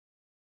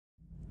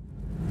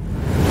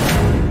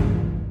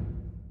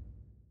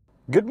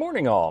Good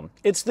morning, all.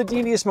 It's the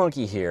Devious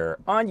Monkey here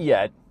on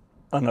yet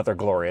another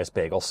glorious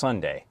Bagel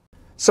Sunday.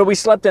 So we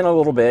slept in a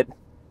little bit.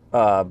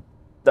 I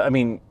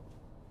mean,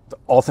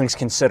 all things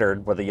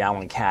considered, with the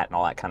yowling cat and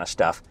all that kind of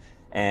stuff.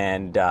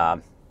 And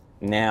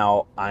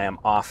now I am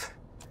off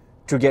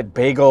to get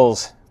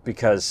bagels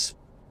because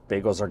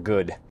bagels are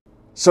good.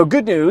 So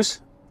good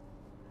news,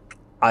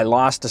 I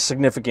lost a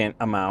significant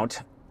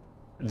amount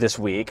this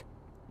week,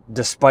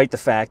 despite the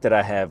fact that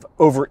I have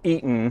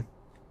overeaten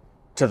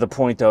to the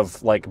point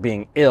of like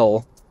being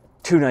ill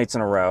 2 nights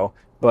in a row.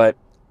 But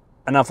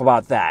enough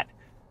about that.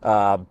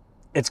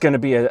 It's going to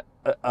be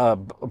a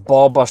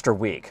ball buster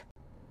week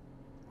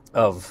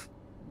of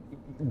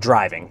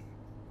driving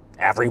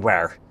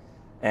everywhere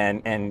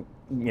and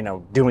you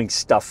know, doing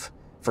stuff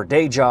for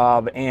day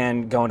job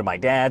and going to my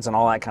dad's and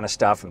all that kind of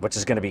stuff, which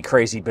is going to be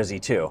crazy busy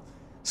too.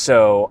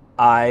 So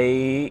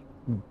and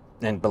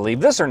believe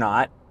this or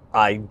not,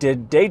 I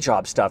did day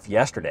job stuff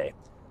yesterday.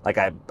 Like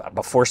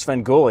before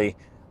Sven Gulli,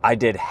 I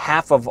did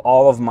half of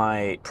all of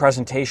my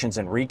presentations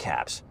and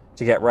recaps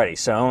to get ready.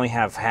 So I only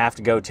have half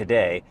to go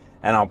today,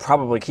 and I'll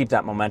probably keep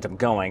that momentum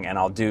going, and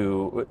I'll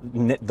do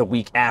the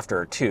week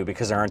after too,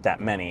 because there aren't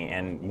that many.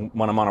 And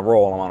when I'm on a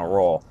roll, I'm on a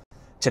roll.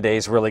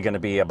 Today's really going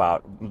to be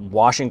about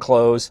washing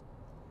clothes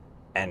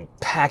and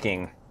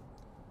packing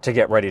to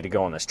get ready to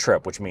go on this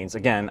trip, which means,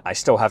 again, I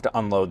still have to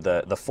unload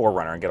the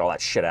 4Runner and get all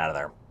that shit out of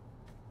there.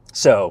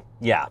 So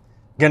yeah,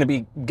 gonna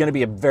be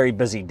a very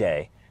busy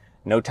day.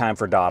 No time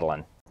for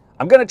dawdling.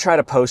 I'm gonna try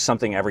to post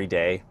something every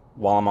day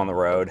while I'm on the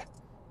road.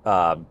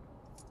 Don't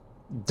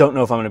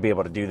know if I'm gonna be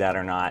able to do that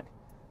or not,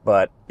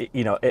 but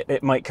you know,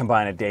 it might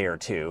combine a day or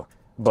two.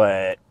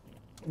 But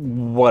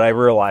what I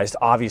realized,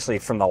 obviously,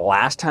 from the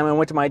last time I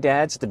went to my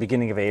dad's at the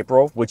beginning of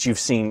April, which you've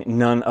seen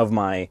none of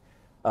my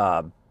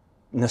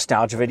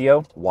nostalgia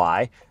video.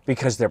 Why?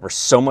 Because there was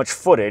so much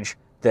footage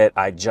that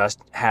I just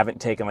haven't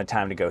taken the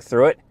time to go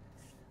through it.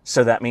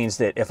 So that means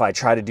that if I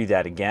try to do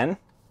that again,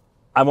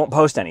 I won't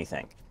post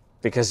anything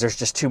because there's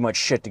just too much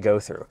shit to go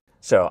through.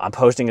 So I'm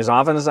posting as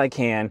often as I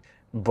can,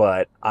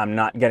 but I'm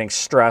not getting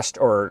stressed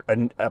or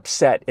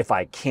upset if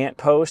I can't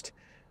post.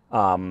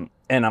 And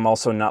I'm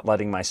also not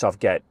letting myself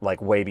get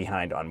like way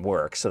behind on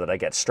work so that I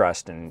get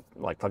stressed and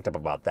like fucked up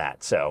about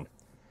that. So,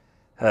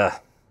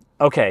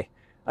 okay,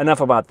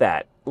 enough about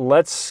that.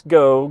 Let's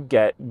go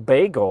get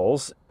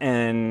bagels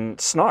and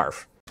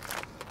snarf.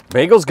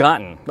 Bagels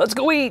gotten. Let's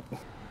go eat.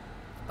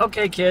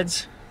 Okay,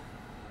 kids.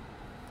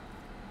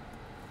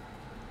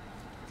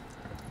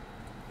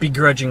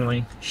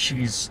 Begrudgingly,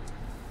 she's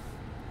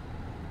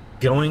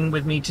going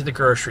with me to the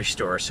grocery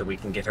store so we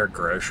can get her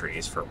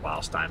groceries for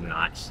whilst I'm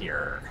not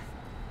here.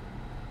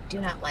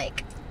 Do not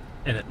like.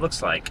 And it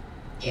looks like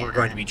we're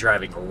going to be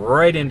driving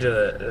right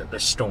into the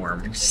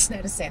storm. I'm just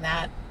noticing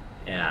that.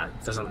 Yeah,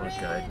 it doesn't look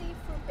good. Pretty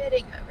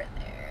forbidding over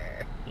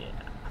there. Yeah.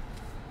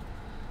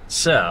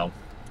 So,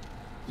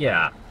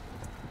 yeah.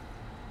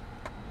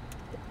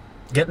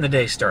 Getting the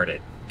day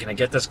started. Gonna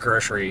get this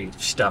grocery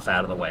stuff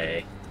out of the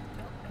way.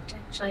 It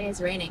actually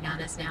is raining on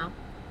us now.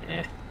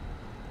 Eh.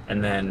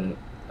 And then,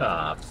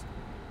 I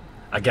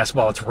guess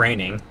while it's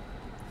raining,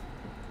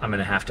 I'm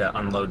gonna have to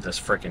unload this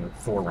frickin'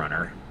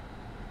 4Runner.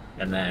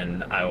 And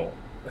then I'll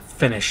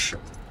finish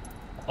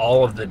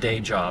all of the day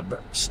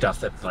job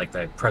stuff, that like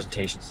the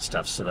presentations and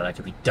stuff, so that I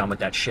can be done with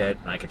that shit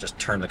and I can just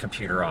turn the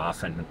computer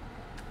off and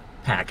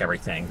pack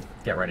everything,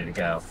 get ready to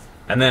go.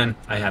 And then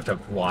I have to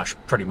wash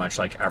pretty much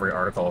like every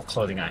article of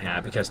clothing I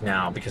have, because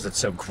it's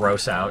so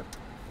gross out,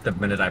 the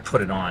minute I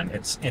put it on,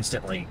 it's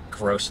instantly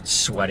gross and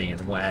sweaty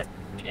and wet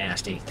and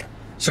nasty.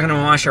 So I'm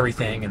gonna wash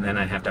everything, and then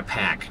I have to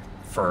pack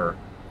for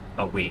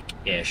a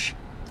week-ish,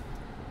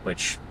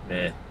 which,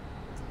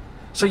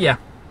 So yeah,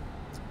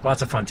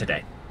 lots of fun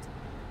today.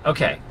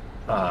 Okay,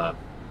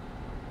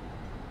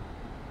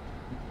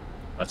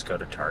 let's go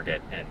to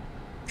Target and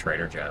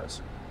Trader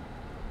Joe's.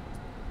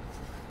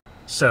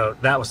 So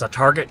that was a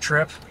Target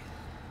trip,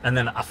 and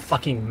then a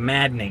fucking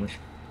maddening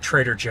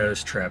Trader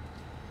Joe's trip.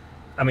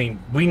 I mean,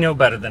 we know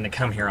better than to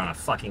come here on a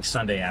fucking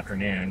Sunday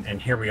afternoon, and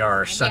here we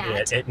are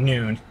Sunday at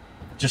noon,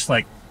 just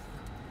like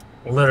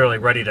literally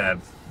ready to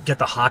get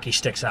the hockey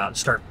sticks out and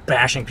start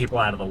bashing people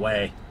out of the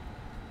way.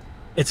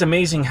 It's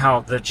amazing how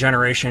the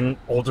generation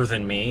older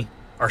than me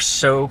are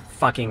so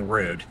fucking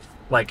rude.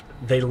 Like,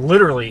 they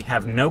literally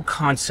have no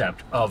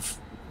concept of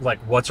like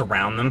what's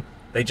around them.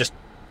 They just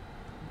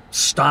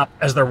stop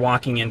as they're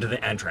walking into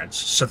the entrance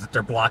so that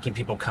they're blocking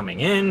people coming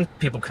in,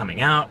 people coming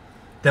out.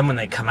 Then when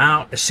they come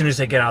out, as soon as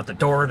they get out the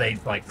door, they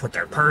like put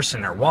their purse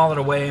and their wallet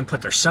away and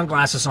put their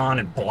sunglasses on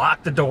and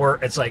block the door.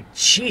 It's like,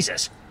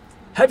 Jesus,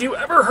 have you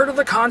ever heard of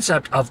the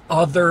concept of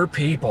other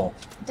people?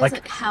 Does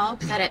it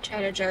help that at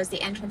Trader Joe's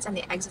the entrance and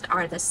the exit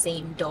are the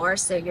same door,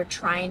 so you're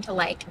trying to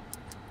like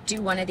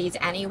do one of these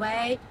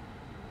anyway,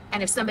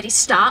 and if somebody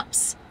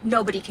stops,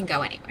 nobody can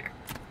go anywhere.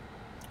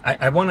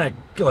 I want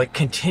to like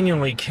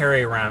continually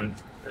carry around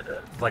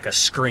like a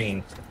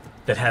screen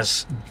that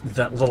has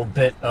that little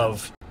bit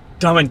of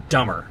Dumb and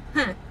Dumber,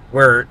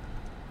 where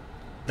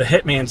the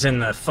hitman's in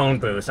the phone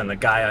booth and the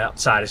guy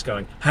outside is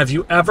going, have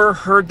you ever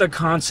heard the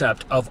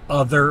concept of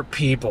other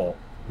people?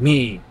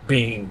 Me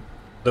being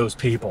those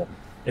people.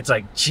 It's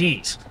like,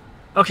 geez.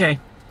 Okay,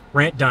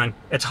 rant done.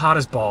 It's hot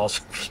as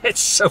balls. It's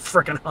so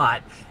freaking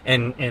hot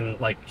and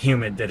like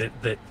humid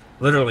that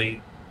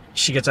literally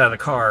she gets out of the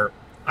car,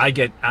 I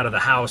get out of the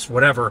house,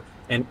 whatever,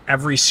 and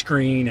every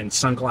screen and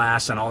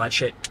sunglass and all that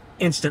shit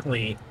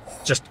instantly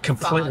just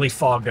completely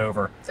fogged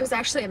over. It was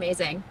actually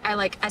amazing.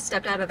 I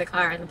stepped out of the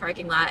car in the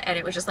parking lot and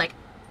it was just like,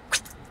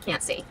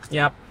 can't see.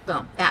 Yep.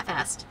 Boom, that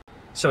fast.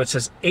 So it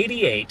says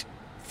 88,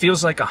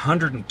 feels like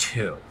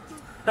 102.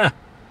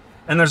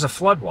 And there's a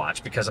flood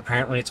watch because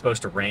apparently it's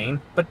supposed to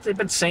rain, but they've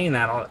been saying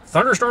that all,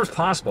 thunderstorms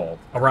possible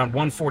around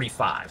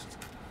 1:45.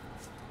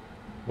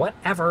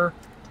 Whatever.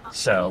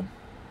 So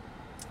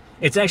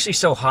it's actually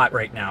so hot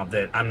right now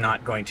that I'm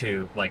not going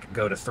to like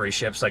go to 3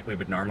 ships like we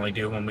would normally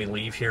do when we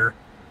leave here,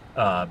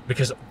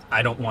 because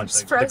I don't want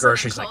the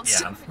groceries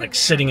like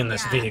sitting in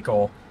this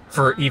vehicle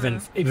for even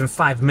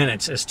 5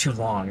 minutes is too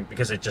long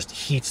because it just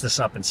heats this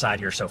up inside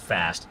here so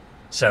fast.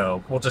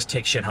 So we'll just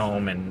take shit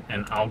home and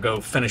I'll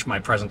go finish my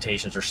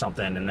presentations or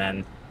something and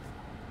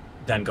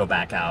then go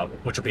back out,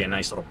 which will be a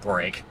nice little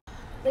break.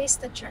 At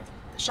least the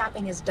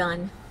shopping is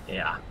done.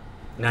 Yeah.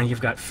 Now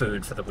you've got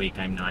food for the week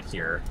I'm not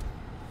here.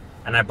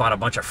 And I bought a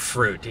bunch of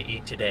fruit to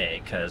eat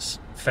today because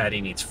Fatty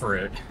needs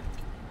fruit,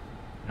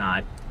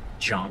 not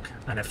junk.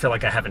 And I feel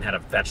like I haven't had a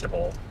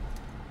vegetable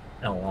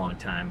in a long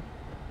time.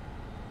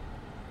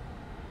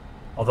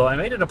 Although I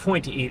made it a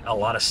point to eat a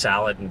lot of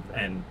salad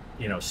and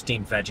you know,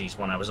 steamed veggies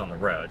when I was on the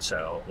road.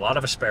 So a lot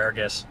of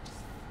asparagus.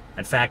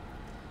 In fact,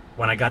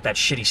 when I got that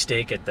shitty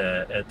steak at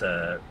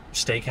the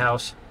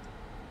steakhouse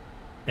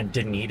and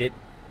didn't eat it,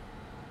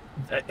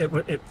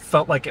 it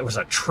felt like it was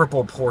a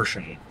triple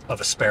portion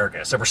of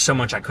asparagus. There was so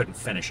much I couldn't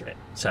finish it.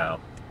 So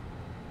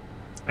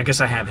I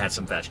guess I have had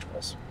some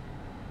vegetables.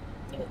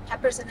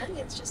 Peppers and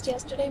onions just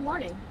yesterday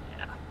morning.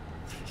 Yeah.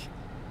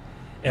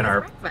 In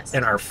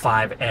our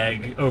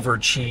 5-egg over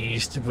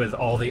cheesed with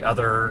all the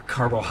other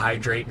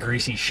carbohydrate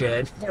greasy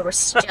shit. There were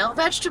still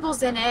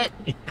vegetables in it.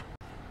 Yeah.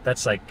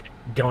 That's like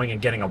going and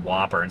getting a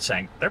Whopper and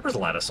saying there was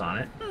lettuce on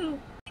it.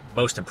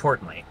 Most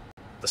importantly,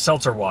 the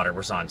seltzer water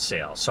was on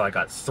sale, so I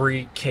got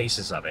 3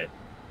 cases of it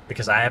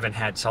because I haven't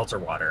had seltzer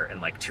water in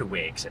like 2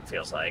 weeks, it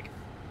feels like,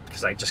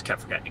 because I just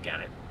kept forgetting to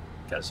get it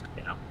because,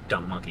 you know,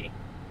 dumb monkey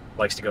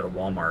likes to go to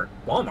Walmart.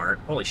 Walmart?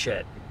 Holy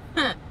shit.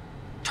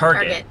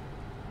 Target.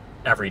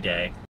 Every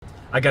day.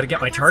 I got to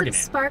get my Target in.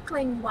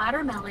 Sparkling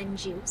watermelon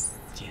juice.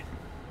 Yeah.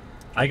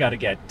 I got to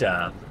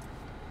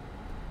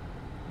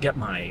get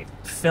my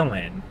fill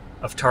in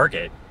of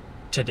Target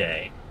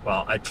today.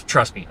 Well,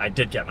 trust me, I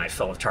did get my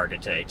fill of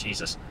Target today.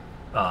 Jesus.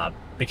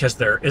 Because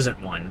there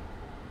isn't one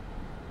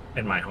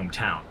in my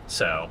hometown,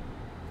 so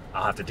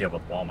I'll have to deal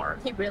with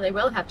Walmart. You really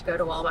will have to go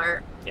to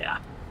Walmart. Yeah.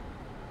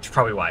 It's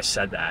probably why I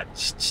said that.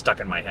 It's stuck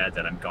in my head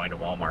that I'm going to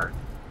Walmart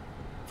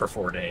for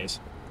 4 days.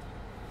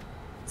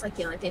 It's like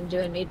the only thing to do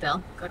in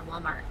Meadville. Go to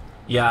Walmart.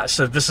 Yeah,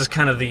 so this is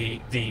kind of the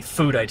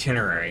food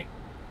itinerary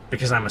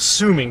because I'm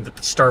assuming that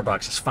the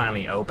Starbucks is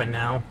finally open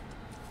now.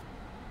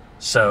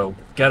 So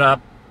get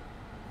up,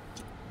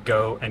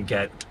 go and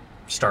get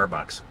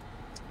Starbucks.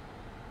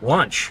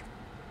 Lunch,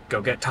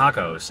 go get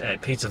tacos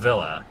at Pizza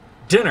Villa.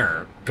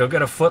 Dinner, go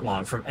get a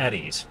footlong from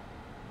Eddie's.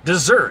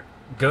 Dessert,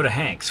 go to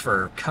Hank's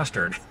for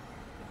custard.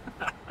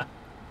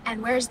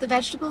 And where's the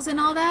vegetables in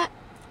all that?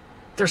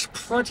 There's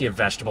plenty of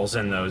vegetables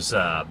in those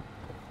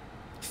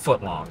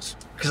footlongs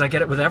because I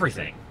get it with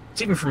everything.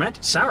 It's even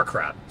fermented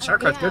sauerkraut.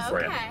 Sauerkraut's good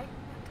for you. Okay.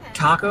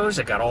 Tacos,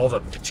 it got all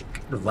the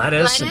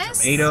lettuce and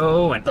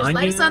tomato and onions.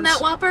 Lettuce on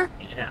that Whopper?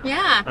 Yeah.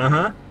 Yeah.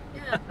 Uh-huh.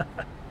 Yeah.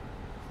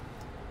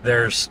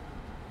 There's...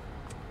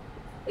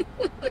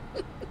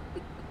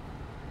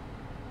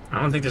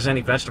 I don't think there's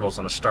any vegetables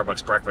on a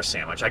Starbucks breakfast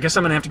sandwich. I guess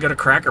I'm going to have to go to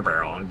Cracker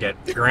Barrel and get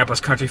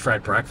Grandpa's Country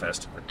Fried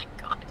Breakfast. Oh my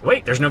God.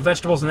 Wait, there's no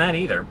vegetables in that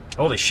either.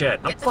 Holy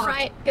shit. Get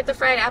the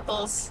fried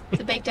apples,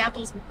 the baked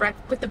apples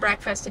with the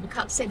breakfast, and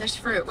say there's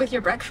fruit with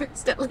your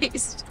breakfast at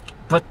least.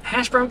 But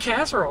hash brown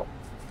casserole.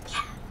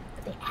 Yeah,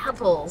 but the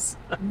apples.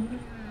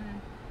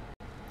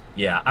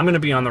 Yeah, I'm going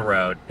to be on the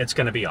road. It's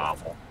going to be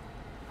awful.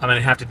 I'm going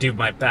to have to do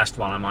my best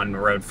while I'm on the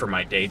road for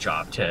my day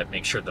job to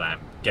make sure that I'm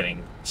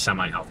getting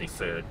semi-healthy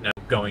food. No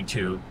going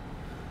to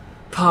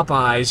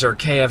Popeyes or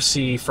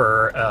KFC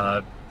for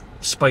a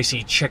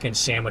spicy chicken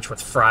sandwich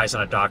with fries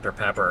and a Dr.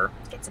 Pepper.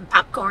 Get some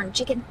popcorn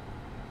chicken.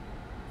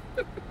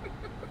 Got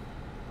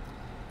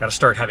to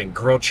start having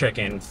grilled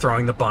chicken,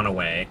 throwing the bun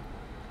away,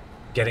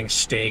 getting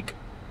steak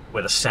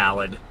with a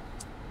salad,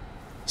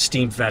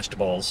 steamed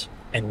vegetables,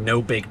 and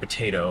no baked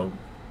potato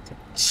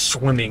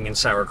swimming in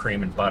sour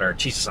cream and butter.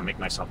 Jesus, I make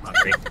myself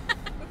hungry.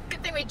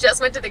 Good thing we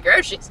just went to the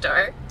grocery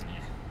store.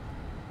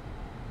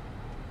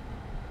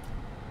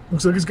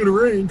 Looks like it's gonna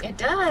rain. It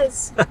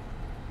does.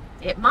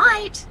 It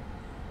might.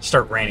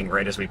 Start raining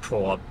right as we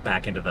pull up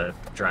back into the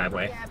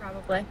driveway. Yeah,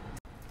 probably.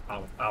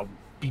 I'll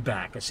be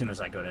back as soon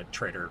as I go to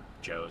Trader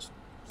Joe's.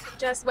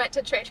 Just went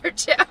to Trader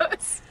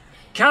Joe's.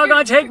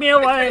 Calgon, take me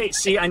away!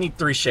 See, I need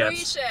 3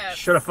 ships. 3 ships.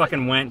 Should have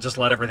fucking went, just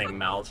let everything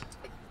melt.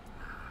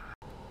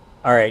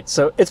 Alright,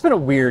 so it's been a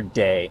weird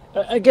day.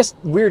 I guess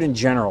weird in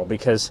general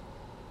because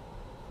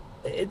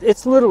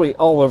it's literally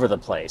all over the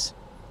place.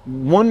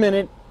 1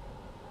 minute,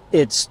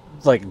 it's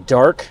like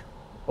dark,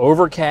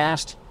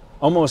 overcast,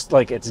 almost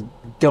like it's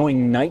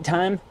going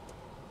nighttime,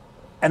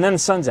 and then the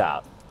sun's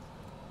out.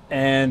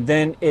 And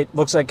then it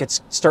looks like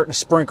it's starting to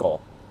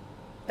sprinkle.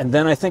 And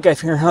then I think I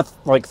hear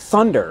like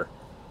thunder.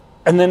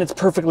 And then it's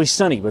perfectly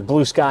sunny with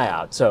blue sky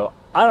out. So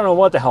I don't know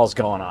what the hell's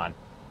going on.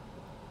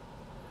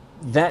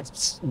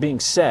 That being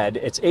said,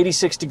 it's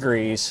 86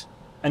 degrees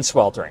and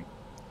sweltering.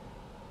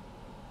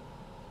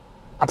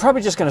 I'm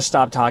probably just going to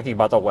stop talking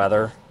about the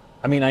weather.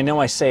 I mean, I know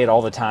I say it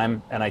all the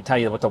time, and I tell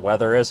you what the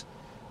weather is,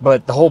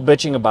 but the whole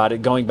bitching about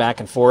it, going back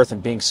and forth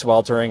and being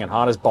sweltering and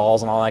hot as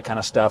balls and all that kind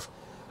of stuff,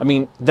 I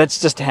mean,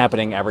 that's just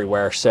happening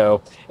everywhere.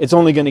 So it's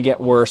only going to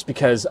get worse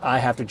because I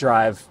have to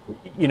drive,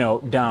 you know,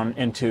 down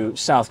into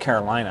South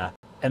Carolina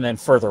and then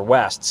further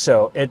west.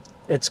 So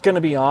it's going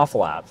to be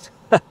awful out.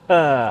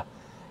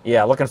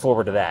 Yeah, looking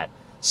forward to that.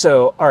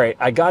 So, all right,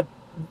 I got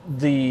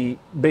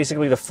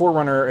basically the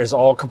Forerunner is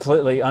all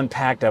completely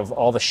unpacked of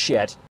all the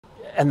shit.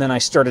 And then I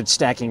started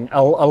stacking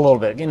a little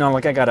bit, you know,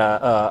 like I got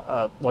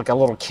a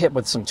little kit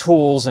with some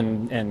tools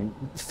and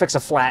fix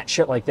a flat,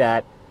 shit like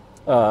that.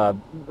 Or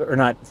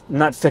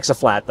not fix a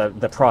flat,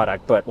 the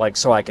product, but like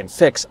so I can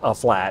fix a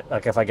flat,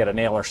 like if I get a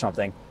nail or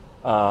something.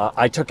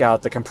 I took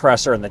out the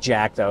compressor and the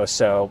jack though,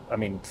 so I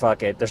mean,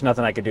 fuck it. There's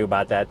nothing I could do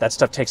about that. That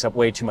stuff takes up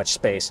way too much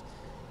space.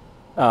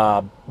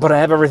 But I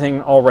have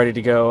everything all ready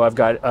to go. I've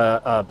got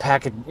a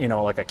packet, you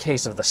know, like a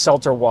case of the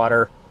seltzer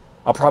water.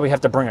 I'll probably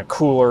have to bring a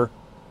cooler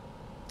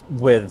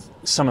with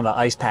some of the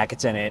ice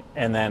packets in it,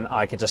 and then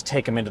I could just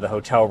take them into the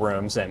hotel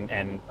rooms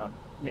and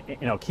you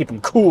know, keep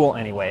them cool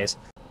anyways.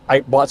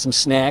 I bought some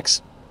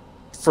snacks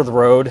for the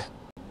road.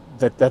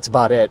 That's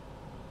about it.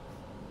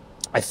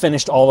 I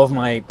finished all of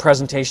my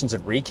presentations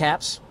and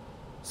recaps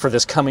for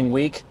this coming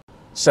week.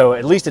 So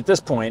at least at this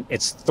point,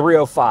 it's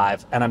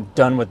 3:05 and I'm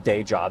done with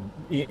day job.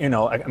 You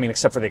know, I mean,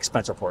 except for the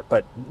expense report,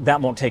 but that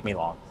won't take me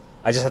long.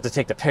 I just have to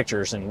take the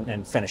pictures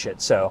and finish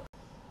it. So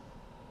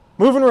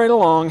moving right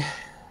along,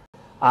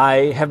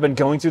 I have been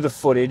going through the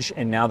footage,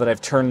 and now that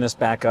I've turned this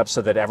back up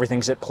so that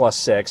everything's at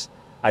 +6,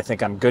 I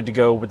think I'm good to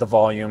go with the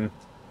volume.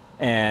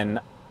 And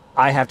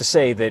I have to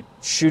say that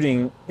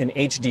shooting in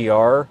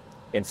HDR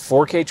in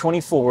 4K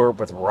 24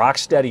 with rock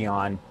steady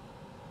on,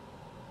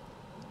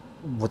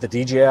 with the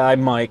DJI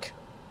mic,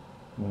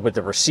 with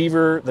the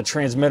receiver, the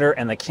transmitter,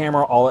 and the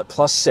camera all at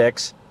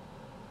 +6,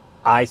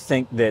 I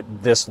think that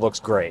this looks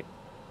great.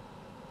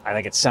 I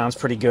think it sounds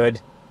pretty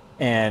good,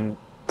 and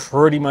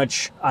pretty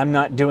much I'm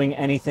not doing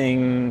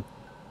anything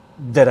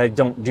that I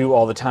don't do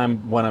all the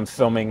time when I'm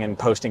filming and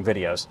posting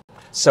videos.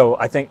 So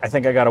I think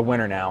I got a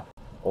winner now.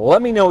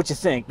 Let me know what you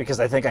think, because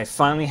I think I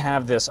finally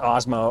have this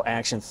Osmo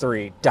Action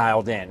 3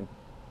 dialed in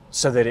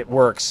so that it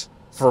works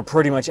for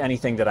pretty much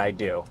anything that I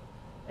do.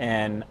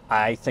 And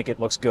I think it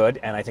looks good,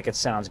 and I think it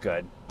sounds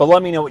good. But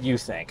let me know what you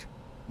think.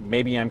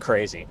 Maybe I'm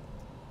crazy.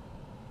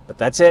 But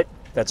that's it.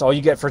 That's all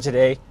you get for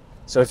today.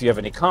 So if you have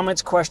any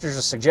comments, questions,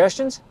 or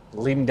suggestions,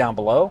 leave them down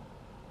below.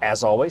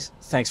 As always,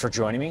 thanks for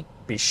joining me.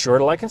 Be sure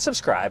to like and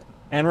subscribe.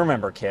 And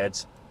remember,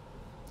 kids,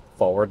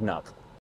 forward and up.